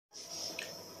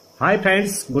Hi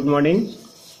friends, good morning.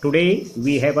 Today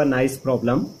we have a nice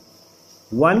problem.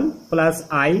 1 plus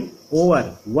I over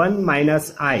 1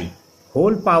 minus I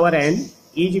whole power n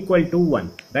is equal to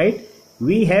 1, right?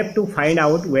 We have to find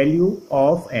out value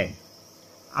of n.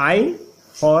 I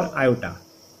for iota,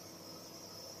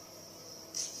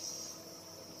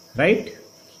 right?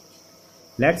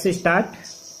 Let's start.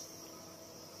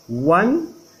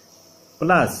 1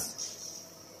 plus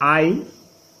I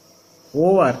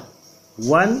over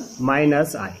 1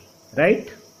 minus I, right?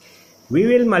 We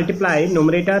will multiply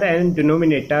numerator and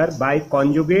denominator by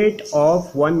conjugate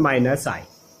of 1 minus I.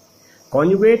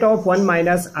 Conjugate of 1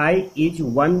 minus I is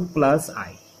 1 plus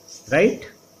I, right?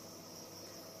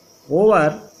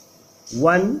 Over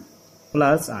 1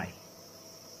 plus I,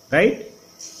 right?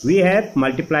 We have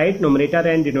multiplied numerator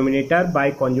and denominator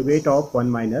by conjugate of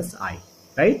 1 minus I,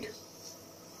 right?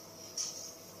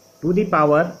 To the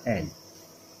power n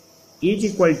is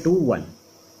equal to 1.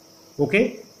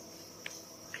 Okay.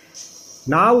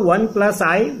 Now 1 plus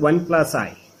I, 1 plus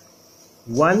I.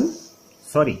 1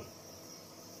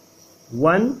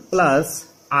 plus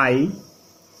I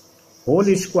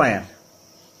whole square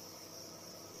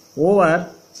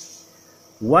over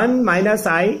 1 minus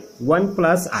I, 1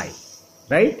 plus I,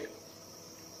 right?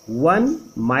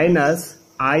 1 minus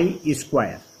I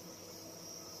square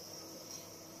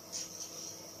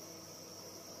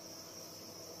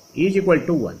is equal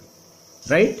to 1,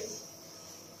 right?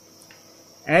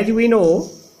 As we know,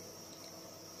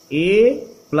 A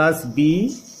plus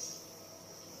B,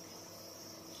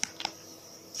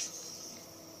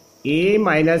 A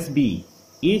minus B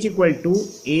is equal to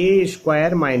A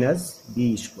square minus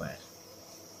B square,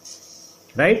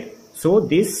 right? So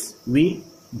this we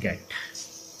get.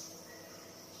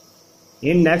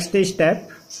 In next step,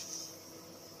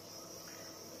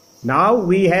 now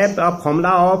we have a formula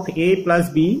of A plus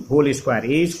B whole square.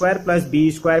 A square plus B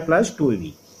square plus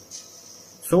 2AB.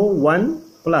 So 1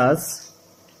 plus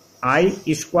I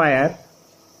square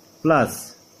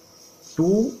plus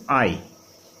 2I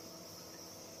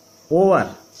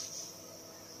over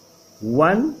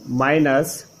 1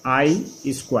 minus I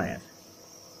square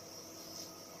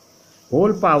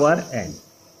whole power n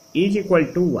is equal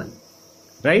to 1,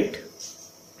 right?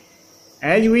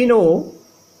 As we know,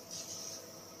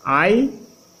 I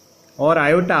or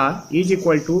iota is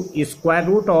equal to square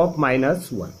root of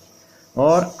minus 1,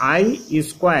 or I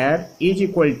square is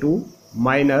equal to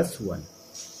minus 1,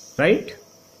 right?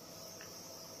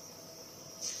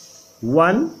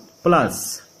 1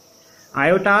 plus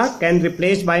iota can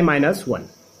replace by minus 1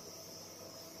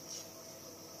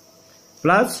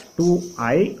 plus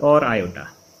 2I or iota,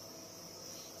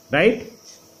 right?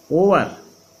 Over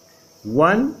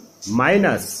 1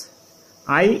 minus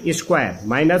I square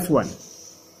minus 1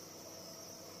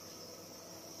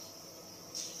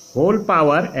 whole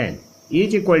power n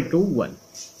is equal to 1,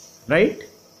 right?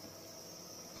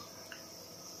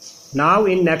 Now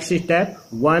in next step,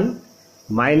 1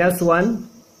 minus 1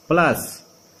 plus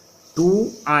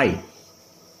 2I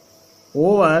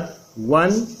over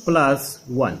 1 plus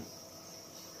 1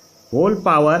 whole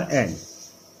power n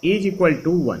is equal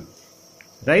to 1,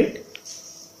 right?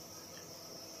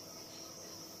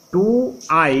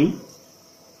 2I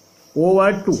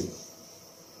over 2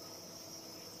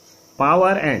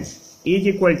 power n is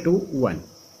equal to 1.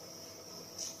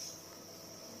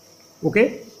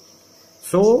 Okay.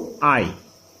 So I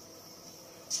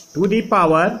to the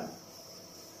power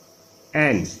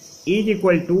n is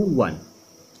equal to 1,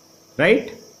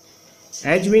 right?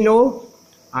 As we know,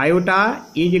 iota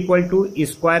is equal to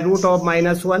square root of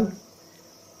minus 1.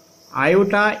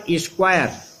 Iota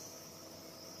square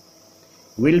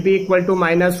will be equal to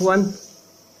minus 1,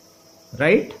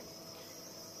 right?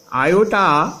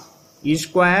 Iota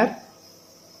square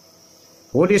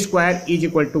whole square is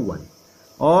equal to 1,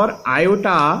 or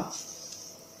iota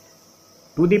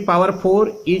to the power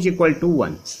 4 is equal to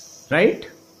 1, right?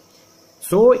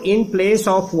 So in place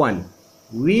of 1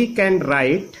 we can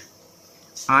write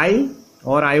I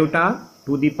or iota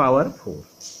to the power 4,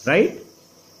 right?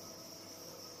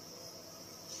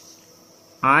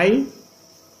 I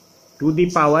to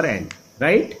the power n,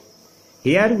 right?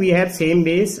 Here we have same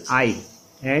base I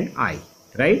and I,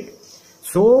 right?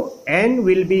 So n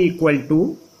will be equal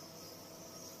to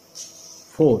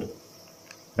 4,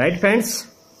 right friends?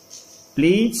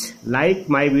 Please like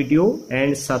my video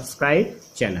and subscribe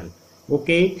channel.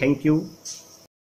 Okay, thank you.